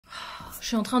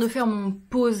suis en train de faire mon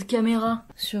pause caméra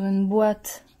sur une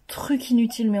boîte, truc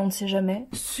inutile mais on ne sait jamais,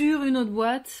 sur une autre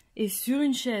boîte et sur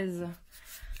une chaise.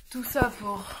 Tout ça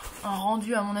pour un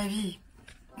rendu à mon avis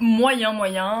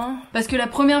moyen. Parce que la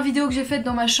première vidéo que j'ai faite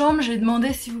dans ma chambre, j'ai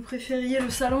demandé si vous préfériez le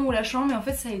salon ou la chambre et en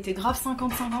fait ça a été grave 50-50.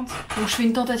 Donc je fais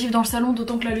une tentative dans le salon,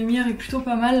 d'autant que la lumière est plutôt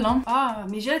pas mal là. Ah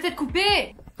mais j'ai la tête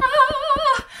coupée.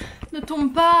 Ah, ne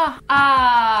tombe pas.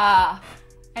 Ah,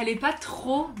 elle est pas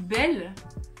trop belle.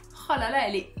 Oh là là,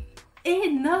 elle est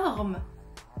énorme.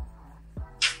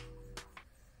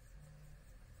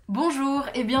 Bonjour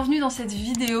et bienvenue dans cette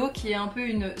vidéo qui est un peu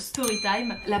une story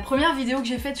time. La première vidéo que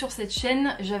j'ai faite sur cette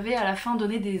chaîne, j'avais à la fin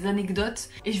donné des anecdotes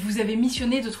et je vous avais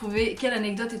missionné de trouver quelle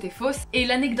anecdote était fausse. Et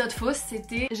l'anecdote fausse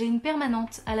c'était « J'ai une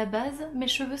permanente, à la base mes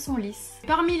cheveux sont lisses ».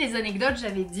 Parmi les anecdotes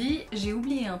j'avais dit « J'ai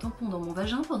oublié un tampon dans mon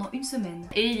vagin pendant une semaine ».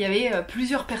 Et il y avait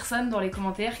plusieurs personnes dans les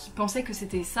commentaires qui pensaient que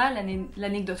c'était ça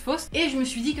l'anecdote fausse. Et je me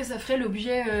suis dit que ça ferait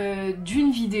l'objet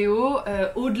d'une vidéo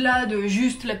au-delà de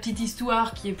juste la petite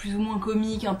histoire qui est plus ou moins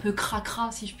comique, un peu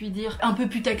cracra si je puis dire, un peu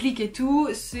putaclic et tout,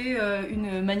 c'est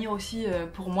une manière aussi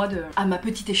pour moi de, à ma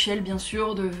petite échelle bien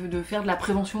sûr, de faire de la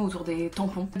prévention autour des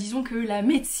tampons. Disons que la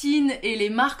médecine et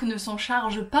les marques ne s'en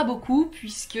chargent pas beaucoup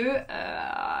puisque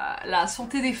la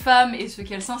santé des femmes et ce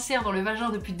qu'elles s'insèrent dans le vagin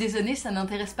depuis des années, ça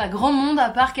n'intéresse pas grand monde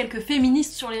à part quelques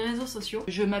féministes sur les réseaux sociaux.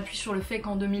 Je m'appuie sur le fait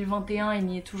qu'en 2021 il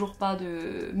n'y ait toujours pas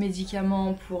de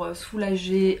médicaments pour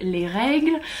soulager les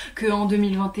règles, qu'en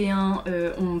 2021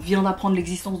 on vient d'apprendre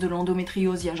l'existence de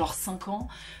l'endométriose il y a genre 5 ans,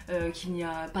 qu'il n'y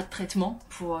a pas de traitement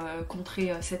pour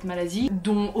contrer cette maladie,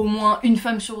 dont au moins une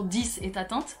femme sur 10 est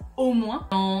atteinte, au moins.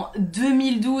 En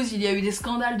 2012, il y a eu des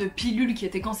scandales de pilules qui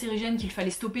étaient cancérigènes qu'il fallait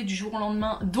stopper du jour au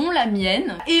lendemain, dont la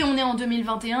mienne. Et on est en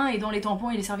 2021 et dans les tampons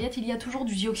et les serviettes, il y a toujours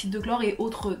du dioxyde de chlore et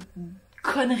autres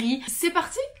conneries. C'est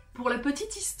parti pour la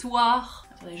petite histoire.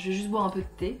 Attendez, je vais juste boire un peu de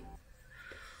thé.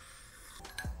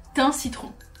 Thym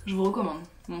citron, je vous recommande,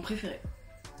 mon préféré.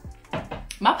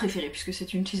 Ma préférée puisque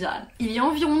c'est une tisane. Il y a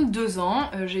environ 2 ans,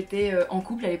 j'étais en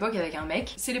couple à l'époque avec un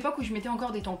mec. C'est l'époque où je mettais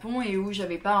encore des tampons et où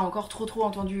j'avais pas encore trop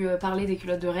entendu parler des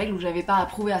culottes de règles, où j'avais pas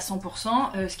approuvé à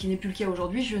 100%, ce qui n'est plus le cas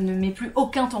aujourd'hui. Je ne mets plus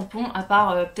aucun tampon à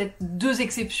part peut-être 2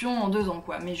 exceptions en 2 ans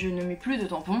quoi, mais je ne mets plus de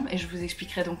tampons et je vous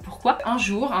expliquerai donc pourquoi. Un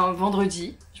jour, un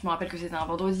vendredi, je me rappelle que c'était un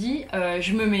vendredi,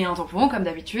 je me mets un tampon comme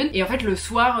d'habitude et en fait le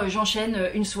soir j'enchaîne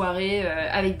une soirée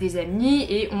avec des amis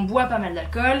et on boit pas mal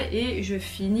d'alcool et je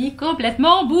finis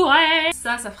complètement bourrée.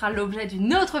 Ça fera l'objet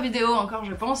d'une autre vidéo encore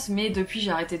je pense, mais depuis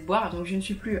j'ai arrêté de boire donc je ne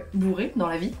suis plus bourrée dans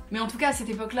la vie. Mais en tout cas à cette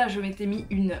époque là je m'étais mis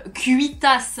une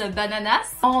cuitasse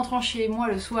bananas. En rentrant chez moi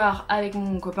le soir avec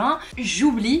mon copain,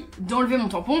 j'oublie d'enlever mon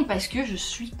tampon parce que je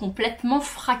suis complètement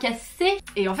fracassée.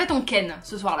 Et en fait on ken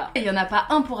ce soir là. Il y en a pas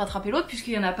un pour rattraper l'autre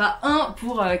puisqu'il y en a pas un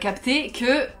pour capter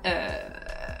que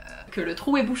le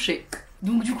trou est bouché.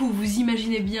 Donc du coup vous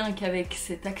imaginez bien qu'avec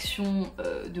cette action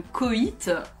de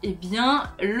coït, eh bien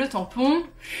le tampon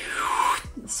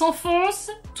s'enfonce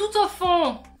tout au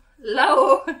fond,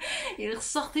 là-haut. Il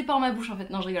ressortait par ma bouche en fait,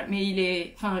 non je rigole, mais il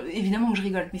est... Enfin évidemment que je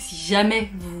rigole, mais si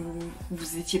jamais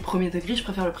vous étiez premier degré, je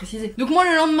préfère le préciser. Donc moi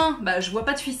le lendemain, bah je vois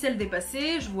pas de ficelle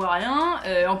dépasser, je vois rien,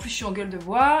 en plus je suis en gueule de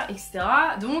bois, etc.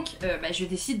 Donc bah, je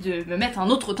décide de me mettre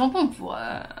un autre tampon pour...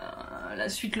 la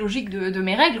suite logique de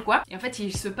mes règles quoi. Et en fait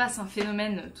il se passe un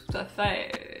phénomène tout à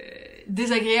fait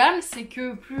désagréable, c'est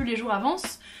que plus les jours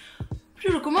avancent,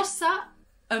 plus je commence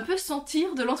à un peu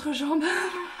sentir de l'entrejambe.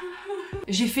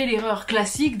 J'ai fait l'erreur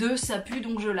classique de ça pue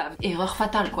donc je lave. Erreur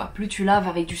fatale quoi. Plus tu laves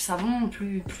avec du savon,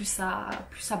 plus ça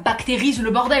bactérise le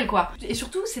bordel quoi. Et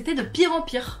surtout c'était de pire en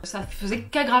pire. Ça faisait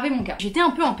qu'aggraver mon cas. J'étais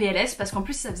un peu en PLS parce qu'en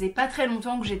plus ça faisait pas très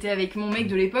longtemps que j'étais avec mon mec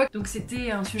de l'époque. Donc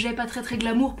c'était un sujet pas très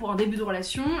glamour pour un début de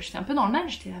relation. J'étais un peu dans le mal,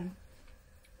 j'étais là...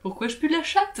 Pourquoi je pue de la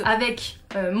chatte? Avec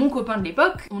mon copain de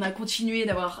l'époque, on a continué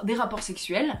d'avoir des rapports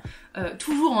sexuels,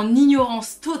 toujours en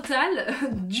ignorance totale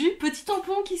du petit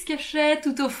tampon qui se cachait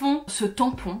tout au fond. Ce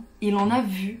tampon, il en a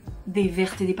vu des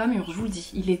vertes et des pas mûres, je vous le dis.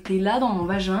 Il était là dans mon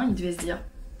vagin, il devait se dire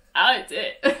 «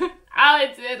 Arrêtez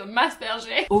Arrêtez de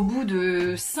m'asperger !» Au bout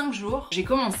de 5 jours, j'ai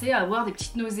commencé à avoir des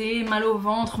petites nausées, mal au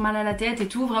ventre, mal à la tête et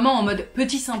tout, vraiment en mode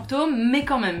petits symptômes, mais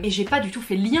quand même. Et j'ai pas du tout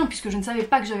fait le lien puisque je ne savais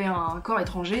pas que j'avais un corps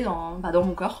étranger dans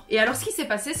mon corps. Et alors ce qui s'est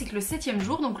passé, c'est que le 7e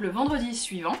jour, donc le vendredi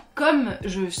suivant, comme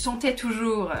je sentais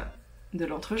toujours de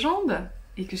l'entrejambe,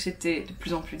 et que c'était de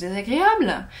plus en plus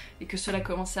désagréable, et que cela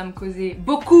commençait à me causer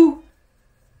beaucoup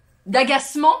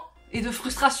d'agacement, et de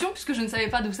frustration puisque je ne savais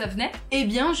pas d'où ça venait, eh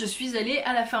bien je suis allée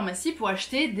à la pharmacie pour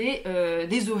acheter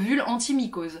des ovules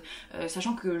anti-mycose.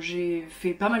 Sachant que j'ai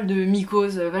fait pas mal de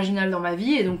mycose vaginale dans ma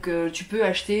vie et donc tu peux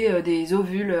acheter des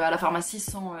ovules à la pharmacie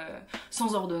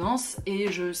sans ordonnance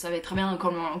et je savais très bien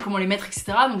comment les mettre,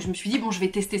 etc. Donc je me suis dit bon, je vais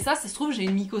tester ça, ça se trouve j'ai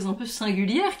une mycose un peu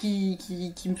singulière qui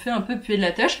me fait un peu puer de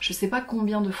la tush. Je sais pas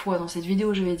combien de fois dans cette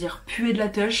vidéo je vais dire puer de la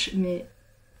tush, mais...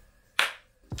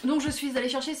 Donc je suis allée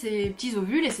chercher ces petits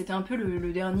ovules et c'était un peu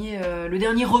le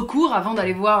dernier recours avant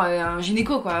d'aller voir un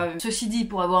gynéco quoi. Ceci dit,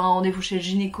 pour avoir un rendez-vous chez le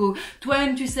gynéco,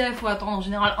 toi-même tu sais, faut attendre en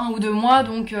général 1 ou 2 mois,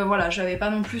 donc voilà, j'avais pas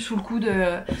non plus sous le coude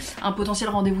un potentiel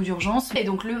rendez-vous d'urgence. Et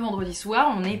donc le vendredi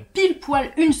soir, on est pile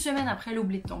poil 1 semaine après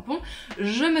l'oubli de tampon,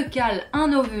 je me cale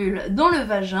un ovule dans le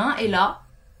vagin et là...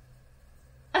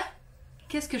 Ah,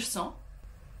 qu'est-ce que je sens?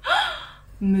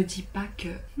 Me dis pas que...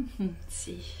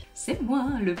 si... C'est moi,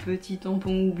 le petit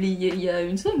tampon oublié il y a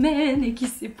 1 semaine et qui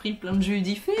s'est pris plein de jus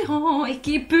différents et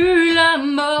qui pue la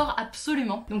mort,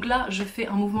 absolument. Donc là, je fais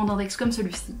un mouvement d'index comme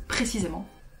celui-ci, précisément.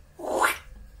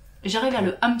 J'arrive à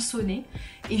le hameçonner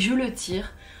et je le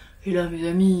tire. Et là, mes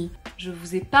amis, je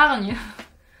vous épargne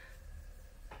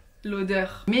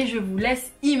l'odeur. Mais je vous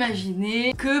laisse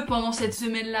imaginer que pendant cette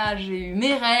semaine-là, j'ai eu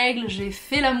mes règles, j'ai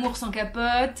fait l'amour sans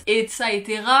capote, et ça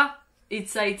été rat. Et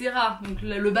ça a été rare. Donc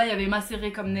le bail avait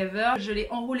macéré comme never. Je l'ai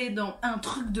enroulé dans un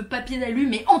truc de papier d'alu,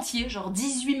 mais entier, genre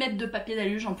 18 mètres de papier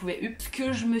d'alu, j'en pouvais plus. Ce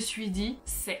que je me suis dit,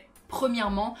 c'est,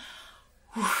 premièrement,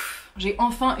 j'ai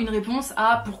enfin une réponse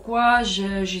à pourquoi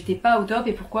j'étais pas au top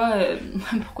et pourquoi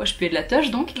je puais de la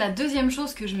tush. Donc la deuxième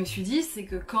chose que je me suis dit, c'est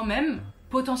que quand même,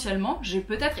 potentiellement, j'ai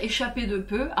peut-être échappé de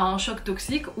peu à un choc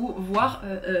toxique ou voire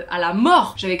à la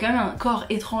mort. J'avais quand même un corps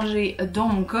étranger dans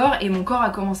mon corps et mon corps a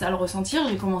commencé à le ressentir,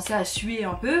 j'ai commencé à suer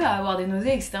un peu, à avoir des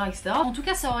nausées, etc., etc. En tout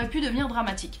cas, ça aurait pu devenir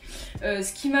dramatique.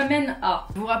 Ce qui m'amène à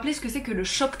vous rappeler ce que c'est que le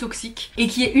choc toxique et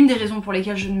qui est une des raisons pour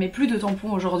lesquelles je ne mets plus de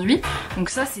tampons aujourd'hui. Donc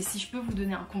ça, c'est si je peux vous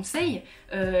donner un conseil,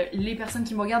 les personnes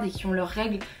qui me regardent et qui ont leurs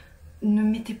règles, ne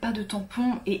mettez pas de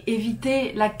tampons et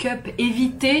évitez la cup,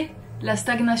 évitez la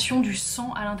stagnation du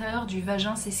sang à l'intérieur du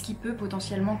vagin, c'est ce qui peut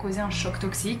potentiellement causer un choc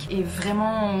toxique et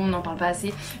vraiment on n'en parle pas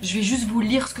assez. Je vais juste vous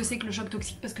lire ce que c'est que le choc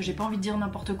toxique parce que j'ai pas envie de dire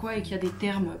n'importe quoi et qu'il y a des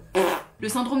termes... Le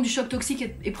syndrome du choc toxique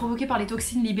est provoqué par les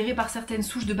toxines libérées par certaines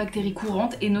souches de bactéries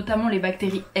courantes et notamment les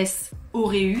bactéries S.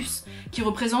 aureus qui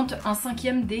représentent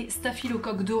 1/5 des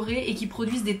staphylocoques dorés et qui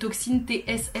produisent des toxines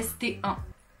TSST1.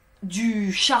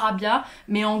 Du charabia,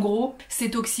 mais en gros, ces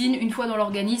toxines, une fois dans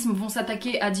l'organisme, vont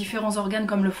s'attaquer à différents organes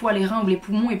comme le foie, les reins ou les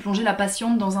poumons et plonger la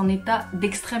patiente dans un état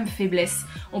d'extrême faiblesse.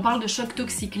 On parle de choc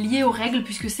toxique lié aux règles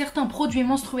puisque certains produits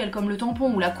menstruels comme le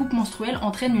tampon ou la coupe menstruelle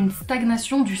entraînent une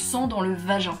stagnation du sang dans le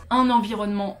vagin. Un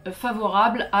environnement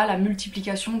favorable à la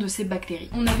multiplication de ces bactéries.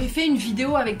 On avait fait une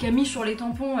vidéo avec Camille sur les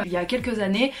tampons il y a quelques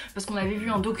années parce qu'on avait vu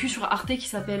un docu sur Arte qui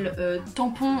s'appelle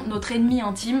Tampon, notre ennemi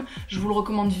intime. Je vous le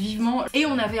recommande vivement. Et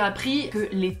on avait appris que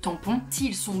les tampons,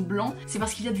 s'ils sont blancs, c'est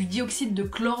parce qu'il y a du dioxyde de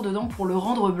chlore dedans pour le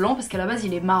rendre blanc, parce qu'à la base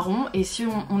il est marron, et si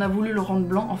on a voulu le rendre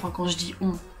blanc, enfin quand je dis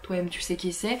on, toi-même tu sais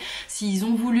qui c'est, s'ils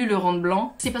ont voulu le rendre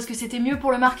blanc, c'est parce que c'était mieux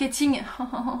pour le marketing.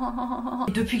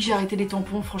 Et depuis que j'ai arrêté les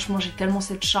tampons, franchement j'ai tellement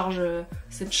cette charge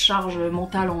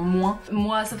mentale en moins.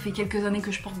 Moi ça fait quelques années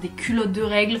que je porte des culottes de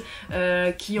règles,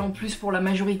 qui en plus pour la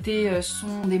majorité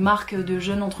sont des marques de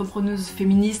jeunes entrepreneuses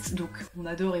féministes, donc on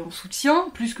adore et on soutient,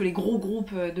 plus que les gros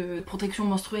groupes de protection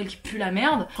menstruelle qui puent la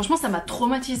merde. Franchement ça m'a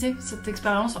traumatisée cette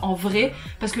expérience en vrai,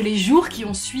 parce que les jours qui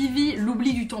ont suivi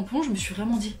l'oubli du tampon, je me suis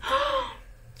vraiment dit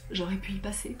j'aurais pu y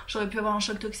passer, j'aurais pu avoir un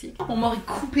choc toxique, on m'aurait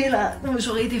coupé là,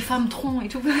 j'aurais été femme tronc et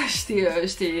tout.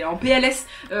 J'étais en PLS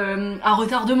à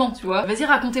retardement, tu vois. Vas-y,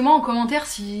 racontez-moi en commentaire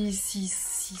si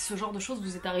ce genre de choses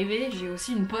vous est arrivé. J'ai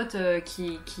aussi une pote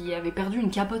qui avait perdu une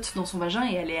capote dans son vagin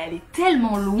et elle est allée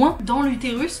tellement loin dans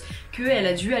l'utérus qu'elle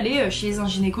a dû aller chez un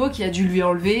gynéco qui a dû lui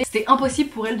enlever. C'était impossible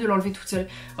pour elle de l'enlever toute seule.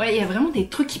 Ouais, il y a vraiment des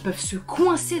trucs qui peuvent se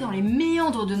coincer dans les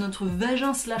méandres de notre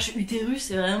vagin /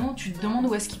 utérus et vraiment tu te demandes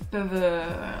où est-ce qu'ils peuvent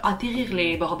atterrir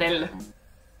les bordels.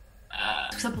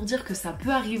 Tout ça pour dire que ça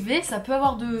peut arriver, ça peut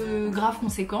avoir de graves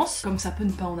conséquences, comme ça peut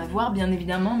ne pas en avoir bien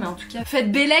évidemment, mais en tout cas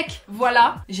faites bellec,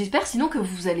 voilà. J'espère sinon que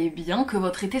vous allez bien, que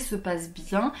votre été se passe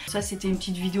bien. Ça c'était une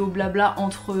petite vidéo blabla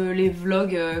entre les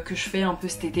vlogs que je fais un peu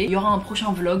cet été. Il y aura un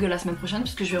prochain vlog la semaine prochaine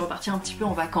puisque je vais repartir un petit peu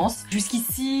en vacances.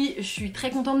 Jusqu'ici je suis très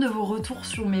contente de vos retours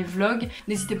sur mes vlogs,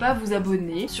 n'hésitez pas à vous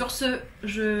abonner. Sur ce,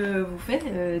 je vous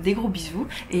fais des gros bisous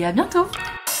et à bientôt.